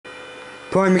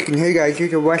Prime Mission. Hey guys,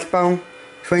 here's a westbound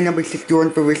train number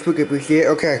 61 for this week if you see it.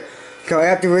 Okay, so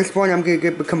after this one, I'm gonna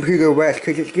get the computer rest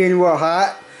because it's getting real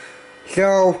hot.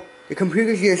 So the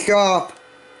computer's gonna stop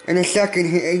in a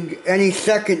second. Any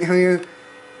second here.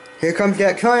 Here comes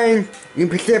that train in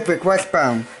Pacific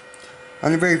westbound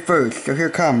on the very first. So here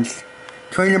comes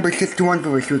train number 61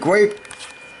 for this week. Wait.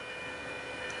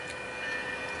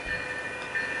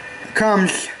 Here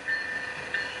comes.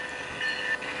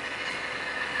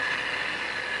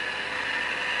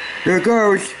 There it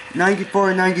goes, 94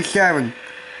 and 97.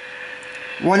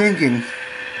 One engine.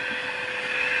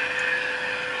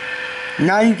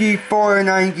 94 and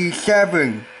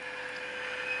 97.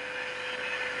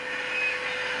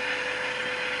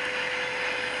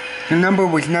 The number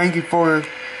was 94,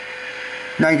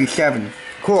 97.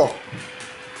 Cool.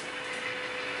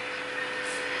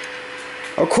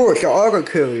 Of course, the auto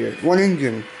carrier. One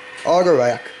engine. Auto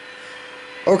rack.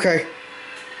 Okay.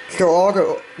 So all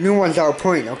the new ones I'll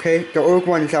point, okay? The old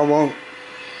ones I won't.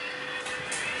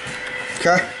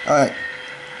 Okay? Alright.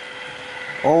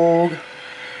 Old.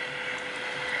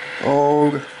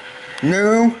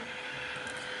 New.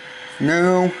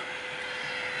 New.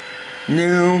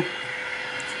 New.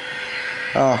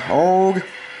 Old.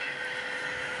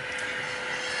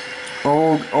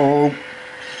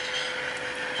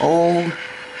 Old.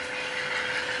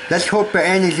 Let's hope the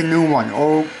N is a new one.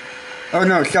 Old. Oh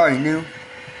no, sorry, new.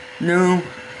 New,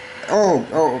 new,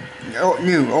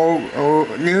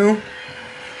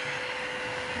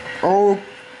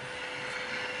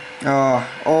 are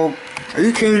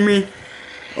you kidding me?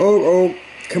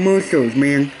 Commercials,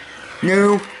 man.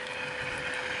 New,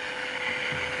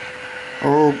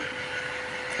 old,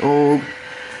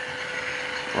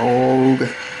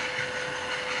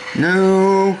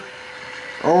 new,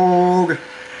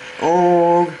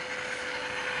 old,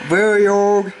 very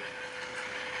old.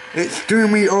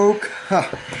 Extremely old.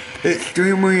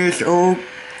 Extremely is old.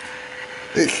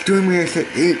 Extremely is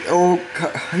old.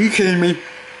 Are you kidding me?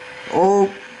 Old.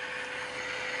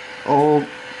 New.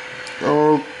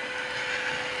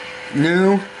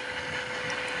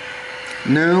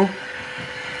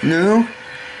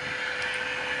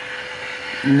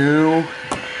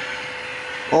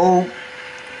 Old.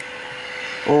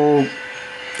 Oh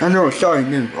no, sorry,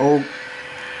 new. Old.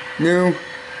 New.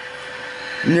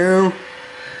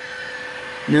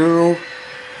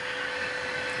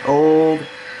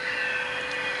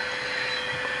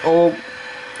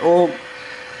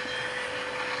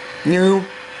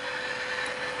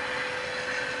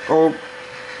 Old,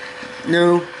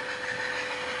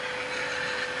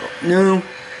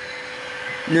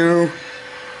 new,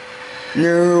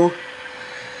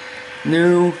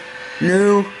 old,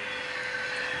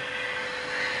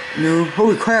 new,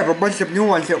 holy crap, a bunch of new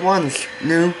ones at once.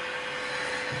 New,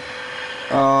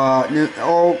 old,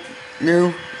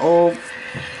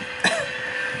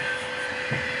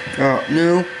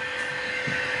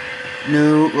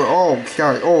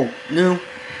 sorry, old, new,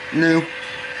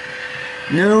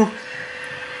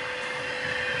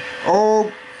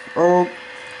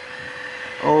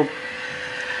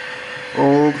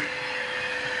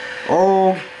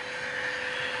 old,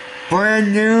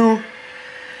 brand new,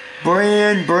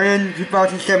 brand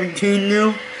 2017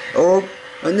 new,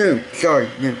 new, sorry,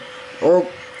 new,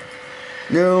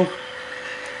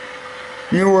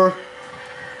 newer,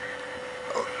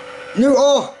 new,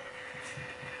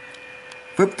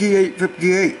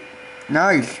 58,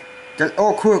 nice.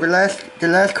 Cool, the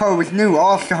last car was new,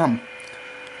 awesome.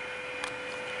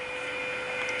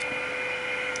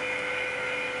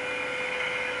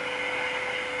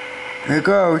 Here it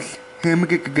goes. Here we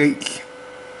get the gates.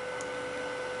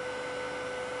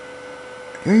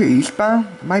 Is it eastbound?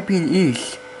 It might be an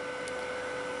east.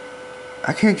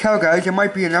 I can't tell, guys. There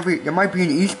might be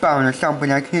an eastbound or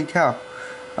something. I can't tell.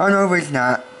 I don't know if it's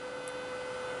not.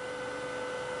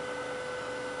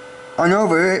 I know,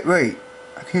 but wait.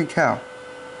 I can't tell.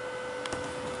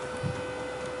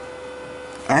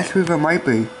 Actually, there might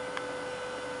be.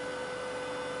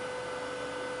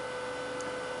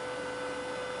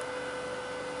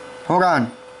 Hold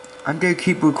on. I'm gonna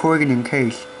keep recording in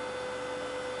case.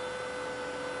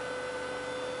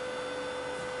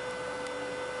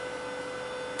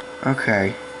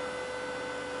 Okay.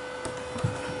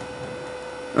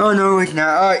 Oh no, it's not.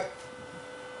 Alright.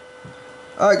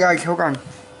 Alright guys, hold on.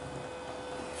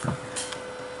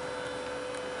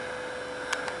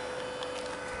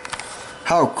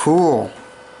 How cool.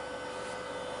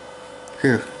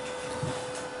 Here.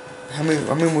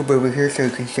 Let me move over here so you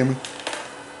can see me.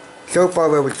 So far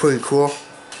that was pretty cool.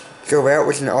 So that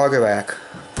was an auto rack.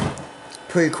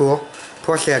 Pretty cool.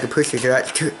 Plus I had to push it, so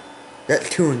that's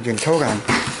two engines. Hold on.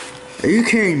 Are you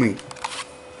kidding me?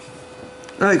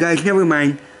 Alright guys, never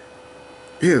mind.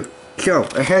 Here. So,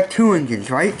 it had 2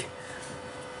 engines, right?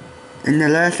 And the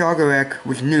last auger rack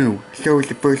was new. So was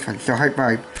the first one. So, high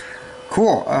five.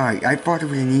 Cool. Alright, I thought it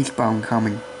was an eastbound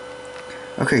coming.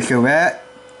 Okay, so that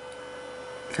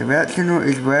signal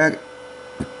is red.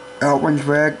 That one's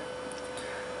red.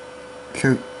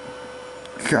 So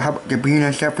how about the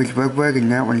BNSF is red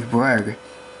and that one's red.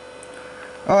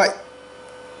 Alright.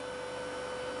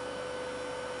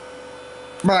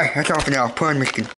 Bye, that's all for now. Put on Michigan.